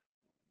data.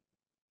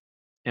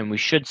 And we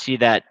should see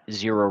that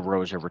 0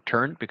 rows are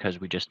returned because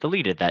we just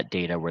deleted that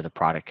data where the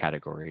product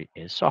category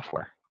is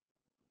software.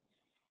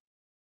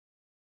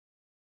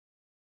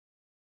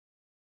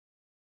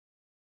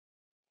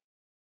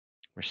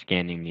 We're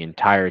scanning the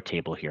entire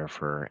table here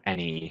for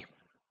any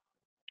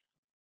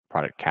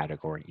product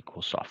category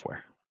equals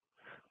software.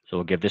 So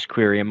we'll give this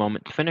query a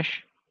moment to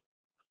finish.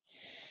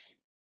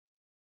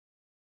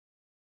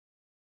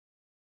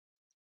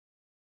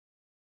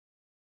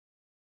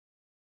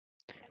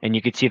 And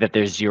you can see that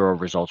there's 0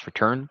 results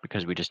returned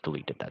because we just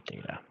deleted that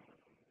data.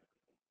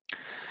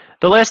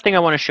 The last thing I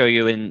want to show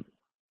you in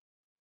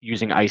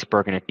using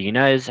Iceberg and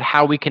Athena is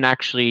how we can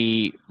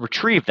actually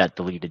retrieve that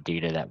deleted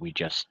data that we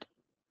just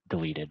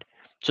deleted.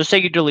 So say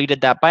you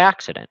deleted that by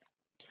accident.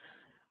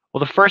 Well,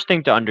 the first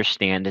thing to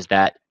understand is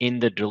that in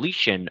the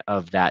deletion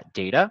of that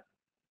data,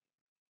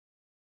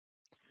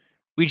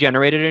 we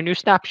generated a new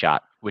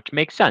snapshot, which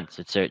makes sense.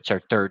 It's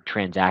our third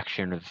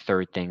transaction or the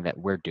third thing that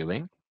we're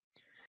doing.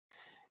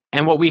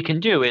 And what we can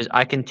do is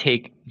I can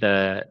take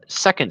the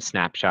second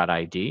snapshot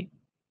ID,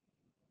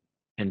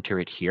 enter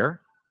it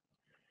here,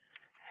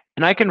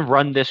 And I can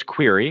run this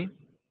query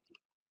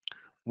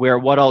where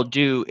what I'll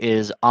do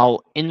is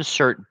I'll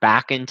insert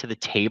back into the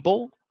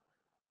table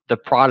the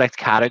product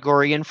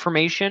category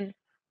information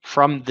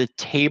from the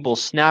table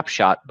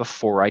snapshot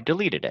before I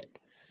deleted it.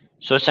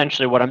 So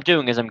essentially what I'm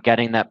doing is I'm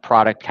getting that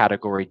product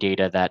category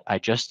data that I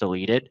just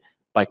deleted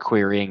by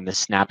querying the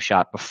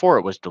snapshot before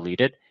it was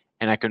deleted,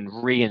 and I can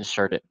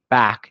reinsert it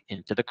back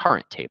into the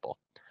current table.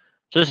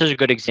 So this is a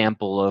good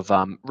example of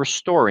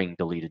restoring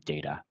deleted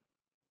data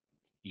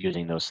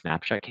using those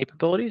snapshot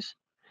capabilities.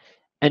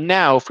 And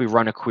now if we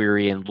run a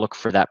query and look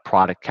for that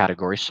product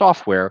category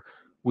software,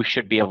 we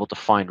should be able to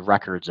find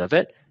records of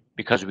it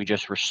because we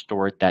just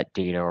restored that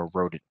data or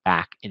wrote it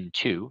back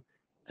into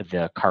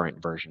the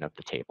current version of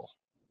the table.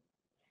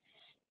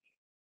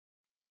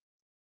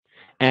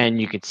 And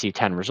you can see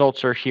 10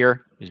 results are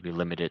here because we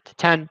limit it to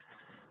 10,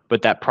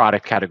 but that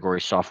product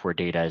category software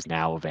data is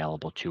now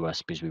available to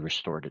us because we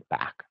restored it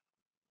back.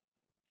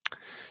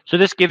 So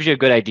this gives you a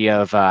good idea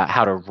of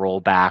how to roll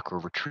back or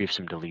retrieve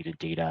some deleted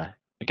data,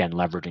 again,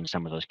 leveraging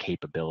some of those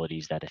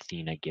capabilities that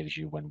Athena gives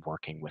you when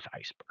working with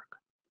Iceberg.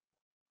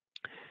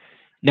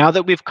 Now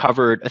that we've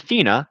covered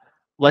Athena,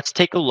 let's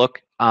take a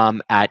look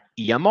at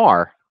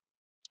EMR.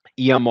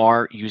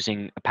 EMR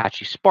using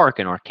Apache Spark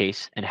in our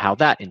case, and how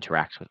that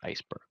interacts with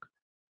Iceberg.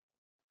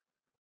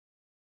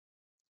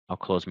 I'll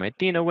close my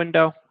Athena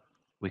window.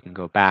 We can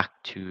go back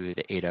to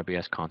the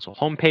AWS console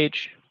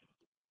homepage.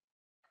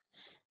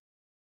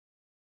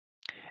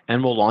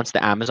 And we'll launch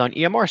the Amazon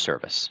EMR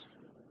service.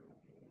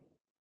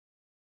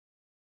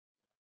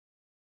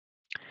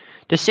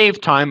 To save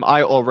time,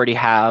 I already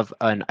have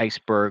an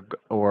Iceberg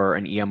or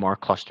an EMR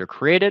cluster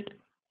created.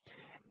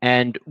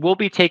 And we'll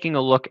be taking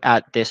a look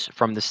at this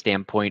from the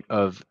standpoint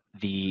of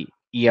the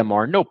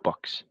EMR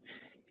notebooks.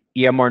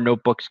 EMR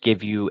notebooks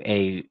give you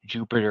a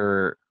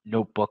Jupyter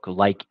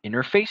notebook-like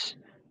interface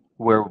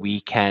where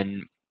we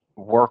can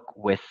work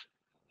with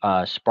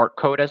Spark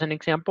code as an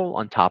example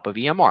on top of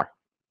EMR.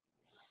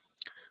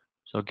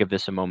 So I'll give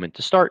this a moment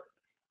to start.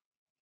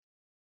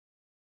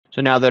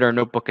 So now that our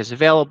notebook is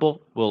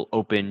available, we'll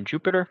open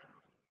Jupyter.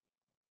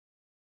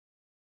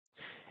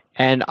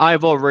 And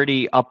I've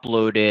already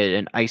uploaded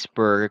an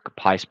Iceberg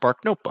PySpark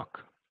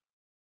notebook.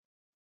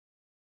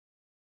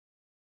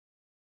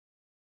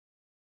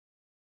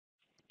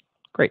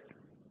 Great.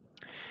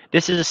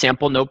 This is a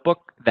sample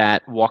notebook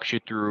that walks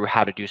you through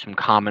how to do some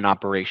common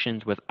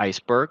operations with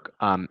Iceberg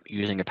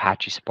using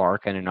Apache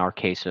Spark, and in our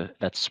case,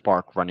 that's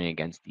Spark running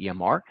against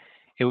EMR.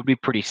 It would be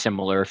pretty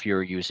similar if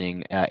you're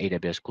using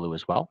AWS Glue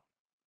as well.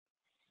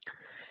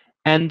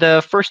 And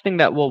the first thing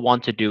that we'll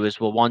want to do is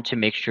we'll want to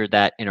make sure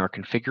that in our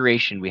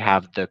configuration, we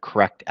have the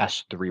correct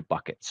S3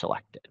 bucket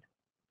selected.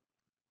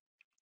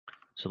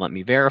 So let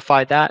me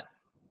verify that.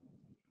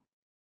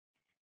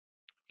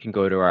 You can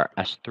go to our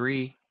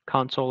S3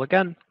 console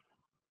again.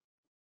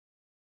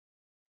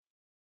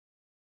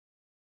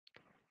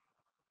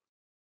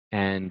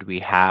 And we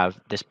have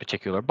this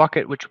particular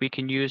bucket, which we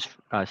can use,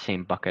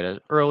 same bucket as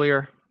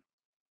earlier.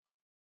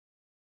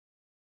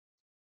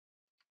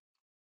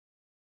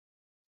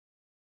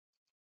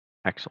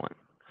 Excellent.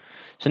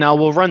 So now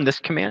we'll run this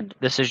command.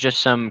 This is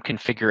just some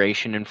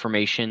configuration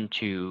information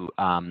to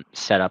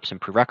set up some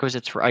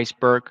prerequisites for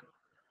Iceberg.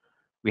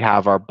 We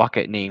have our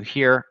bucket name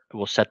here.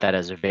 We'll set that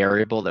as a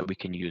variable that we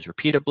can use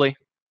repeatably.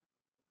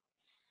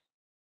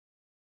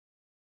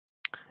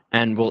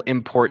 And we'll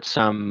import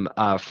some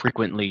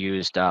frequently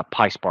used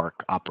PySpark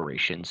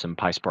operations, some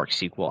PySpark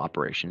SQL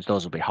operations.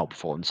 Those will be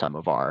helpful in some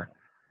of our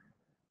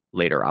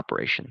later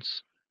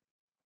operations.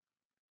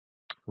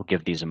 We'll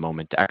give these a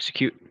moment to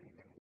execute.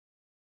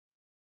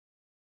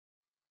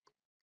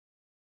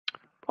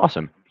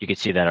 Awesome. You can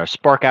see that our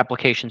Spark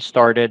application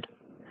started.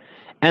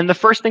 And the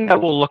first thing that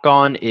we'll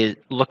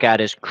look at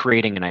is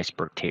creating an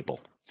Iceberg table.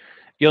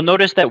 You'll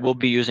notice that we'll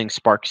be using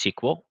Spark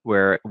SQL,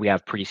 where we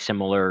have pretty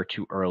similar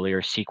to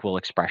earlier SQL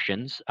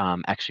expressions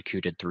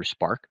executed through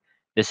Spark.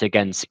 This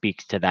again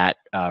speaks to that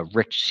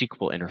rich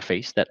SQL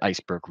interface that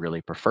Iceberg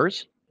really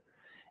prefers.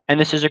 And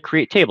this is a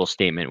create table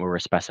statement where we're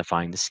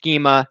specifying the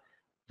schema,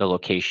 the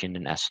location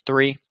in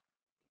S3.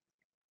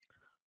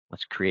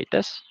 Let's create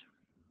this,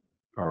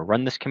 or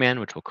run this command,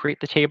 which will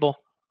create the table.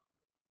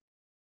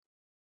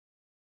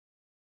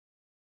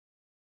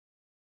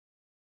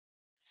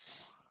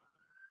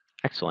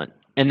 Excellent.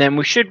 And then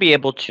we should be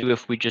able to,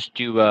 if we just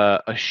do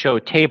a show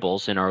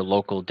tables in our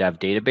local dev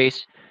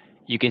database,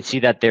 you can see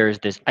that there's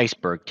this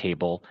Iceberg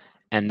table,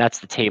 and that's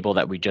the table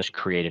that we just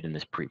created in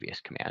this previous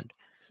command.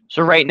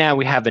 So right now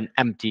we have an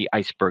empty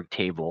Iceberg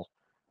table,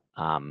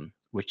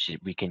 which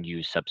we can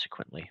use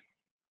subsequently.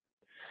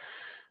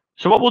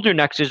 So what we'll do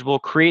next is we'll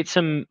create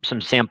some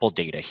sample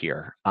data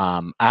here.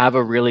 I have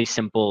a really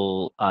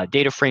simple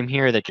data frame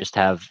here that just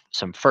have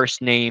some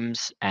first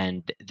names,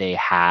 and they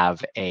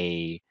have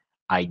a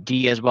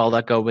ID as well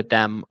that go with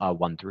them,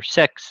 1 through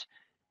 6.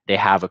 They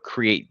have a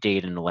create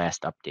date and the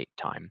last update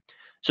time.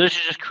 So this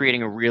is just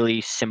creating a really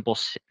simple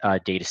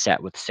data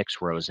set with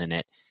 6 rows in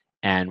it,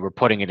 and we're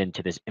putting it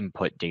into this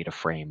input data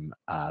frame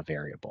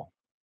variable.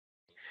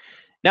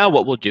 Now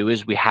what we'll do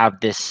is we have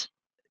this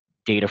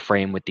data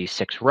frame with these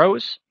 6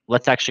 rows.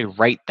 Let's actually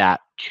write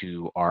that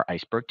to our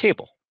Iceberg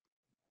table.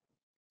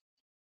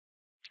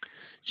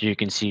 So you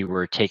can see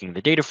we're taking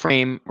the data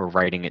frame, we're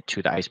writing it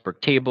to the Iceberg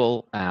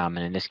table, and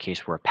in this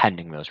case, we're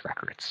appending those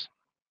records.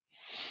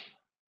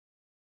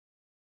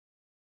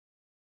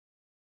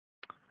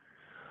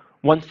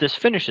 Once this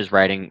finishes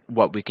writing,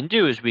 what we can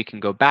do is we can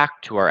go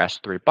back to our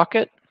S3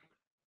 bucket.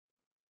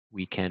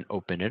 We can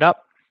open it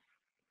up,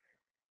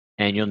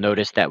 and you'll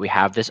notice that we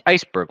have this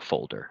Iceberg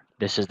folder.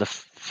 This is the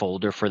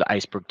folder for the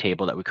Iceberg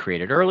table that we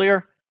created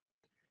earlier.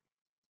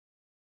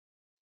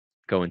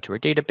 Go into our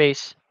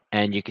database,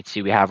 and you can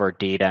see we have our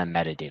data and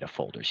metadata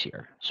folders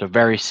here. So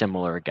very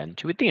similar again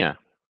to Athena,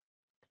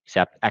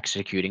 except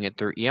executing it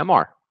through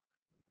EMR.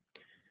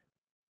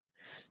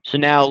 So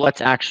now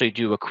let's actually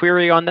do a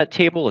query on that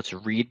table. Let's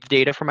read the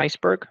data from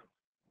Iceberg.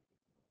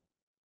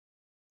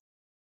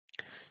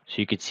 So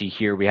you can see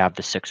here we have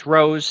the 6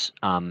 rows.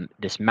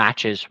 This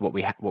matches what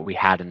we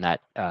had in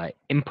that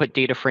input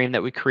data frame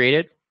that we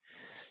created.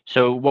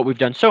 So what we've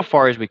done so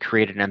far is we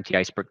created an empty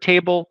Iceberg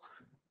table.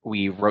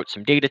 We wrote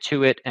some data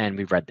to it, and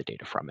we read the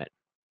data from it.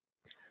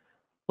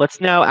 Let's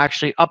now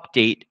actually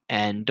update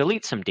and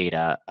delete some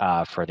data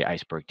for the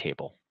Iceberg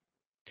table.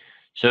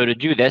 So to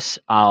do this,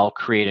 I'll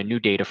create a new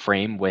data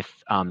frame with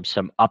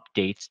some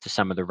updates to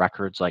some of the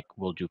records, like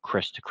we'll do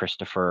Chris to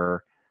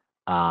Christopher,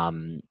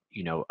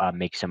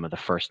 make some of the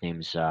first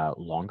names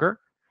longer.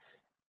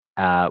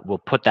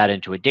 We'll put that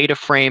into a data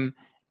frame,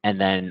 and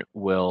then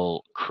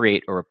we'll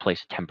create or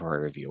replace a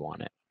temporary view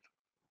on it.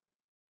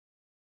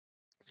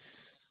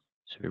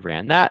 So we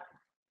ran that.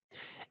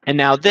 And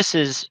now this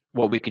is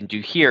what we can do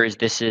here is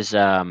this is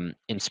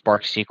in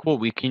Spark SQL,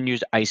 we can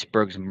use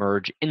Iceberg's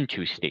merge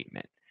into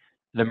statement.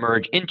 The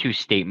merge into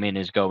statement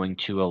is going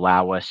to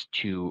allow us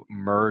to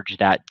merge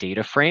that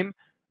data frame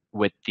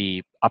with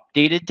the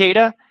updated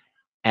data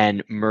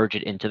and merge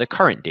it into the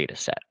current data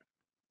set.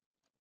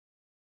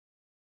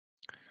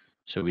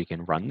 So we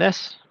can run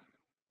this.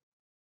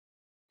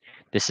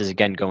 This is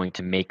again going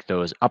to make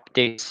those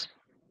updates.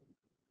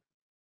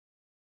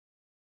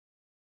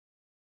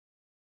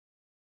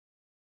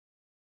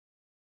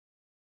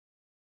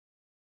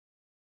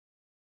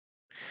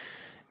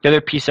 The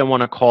other piece I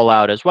want to call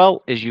out as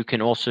well is you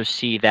can also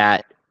see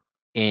that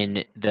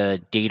in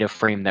the data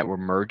frame that we're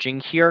merging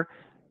here,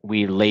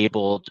 we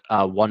labeled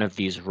one of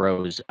these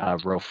rows,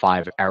 row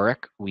 5,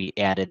 Eric. We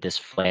added this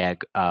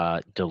flag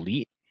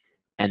delete.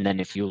 And then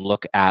if you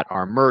look at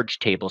our merge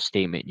table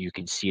statement, you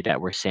can see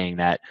that we're saying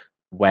that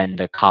when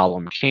the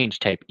column change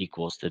type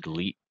equals to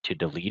delete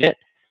it.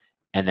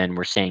 And then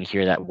we're saying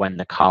here that when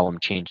the column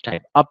change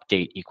type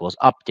update equals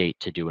update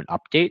to do an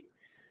update.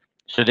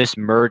 So this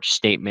merge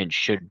statement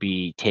should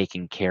be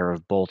taking care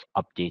of both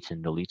updates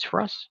and deletes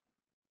for us.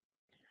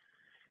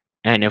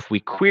 And if we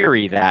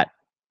query that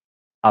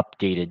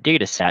updated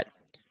data set,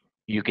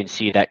 you can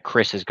see that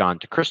Chris has gone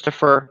to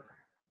Christopher.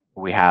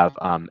 We have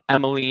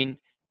Emmeline.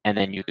 And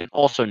then you can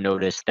also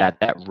notice that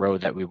that row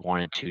that we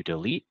wanted to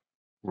delete,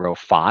 row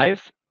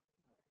 5,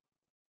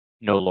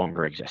 no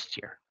longer exists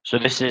here. So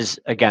this is,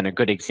 again, a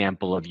good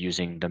example of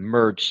using the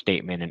merge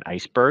statement in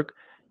Iceberg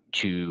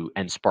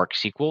and Spark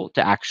SQL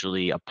to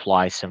actually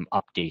apply some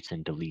updates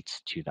and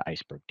deletes to the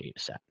Iceberg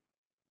dataset.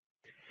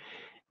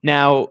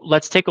 Now,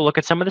 let's take a look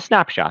at some of the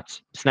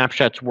snapshots.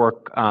 Snapshots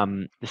work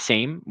the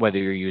same, whether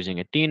you're using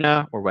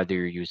Athena or whether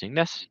you're using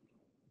this,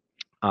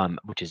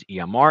 which is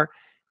EMR.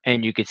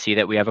 And you can see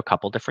that we have a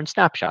couple different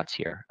snapshots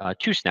here,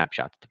 2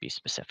 snapshots to be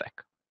specific.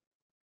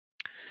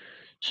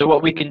 So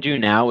what we can do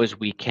now is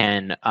we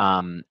can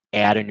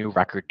add a new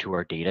record to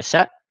our data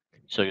set.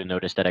 So you'll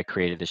notice that I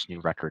created this new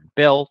record,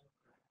 Bill,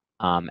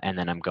 and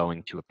then I'm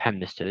going to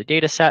append this to the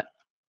data set.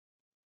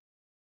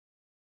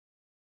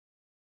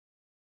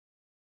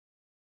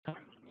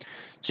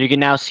 So you can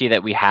now see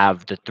that we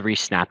have the 3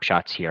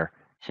 snapshots here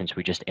since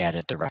we just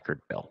added the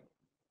record, Bill.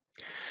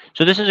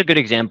 So this is a good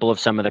example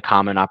of some of the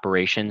common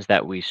operations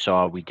that we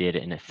saw we did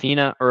in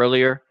Athena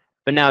earlier,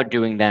 but now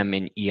doing them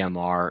in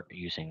EMR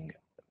using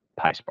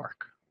PySpark.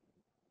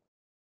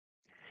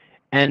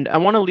 And I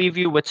want to leave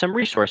you with some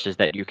resources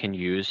that you can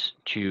use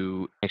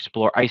to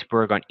explore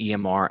Iceberg on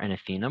EMR and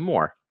Athena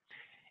more.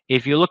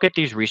 If you look at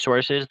these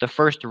resources, the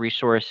first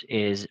resource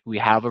is we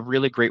have a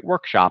really great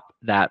workshop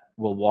that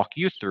will walk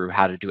you through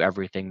how to do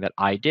everything that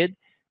I did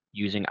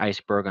using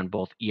Iceberg on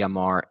both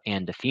EMR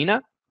and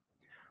Athena.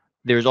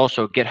 There's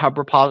also a GitHub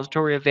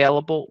repository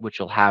available, which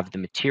will have the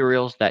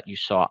materials that you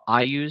saw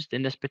I used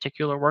in this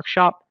particular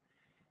workshop.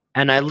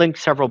 And I linked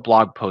several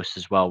blog posts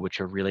as well, which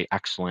are really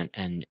excellent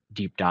and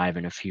deep dive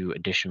in a few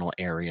additional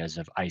areas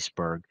of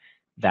Iceberg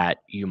that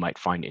you might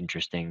find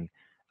interesting,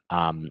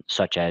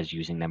 such as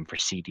using them for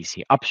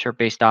CDC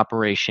upstart-based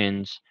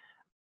operations.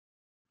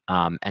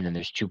 And then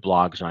there's 2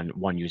 blogs on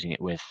one using it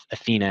with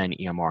Athena and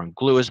EMR and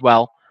Glue as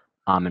well,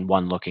 and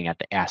one looking at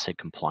the ACID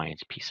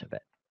compliance piece of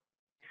it.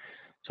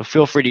 So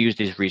feel free to use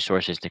these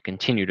resources to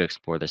continue to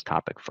explore this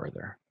topic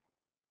further.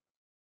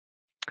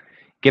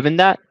 Given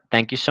that,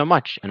 thank you so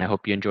much, and I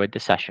hope you enjoyed the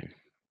session.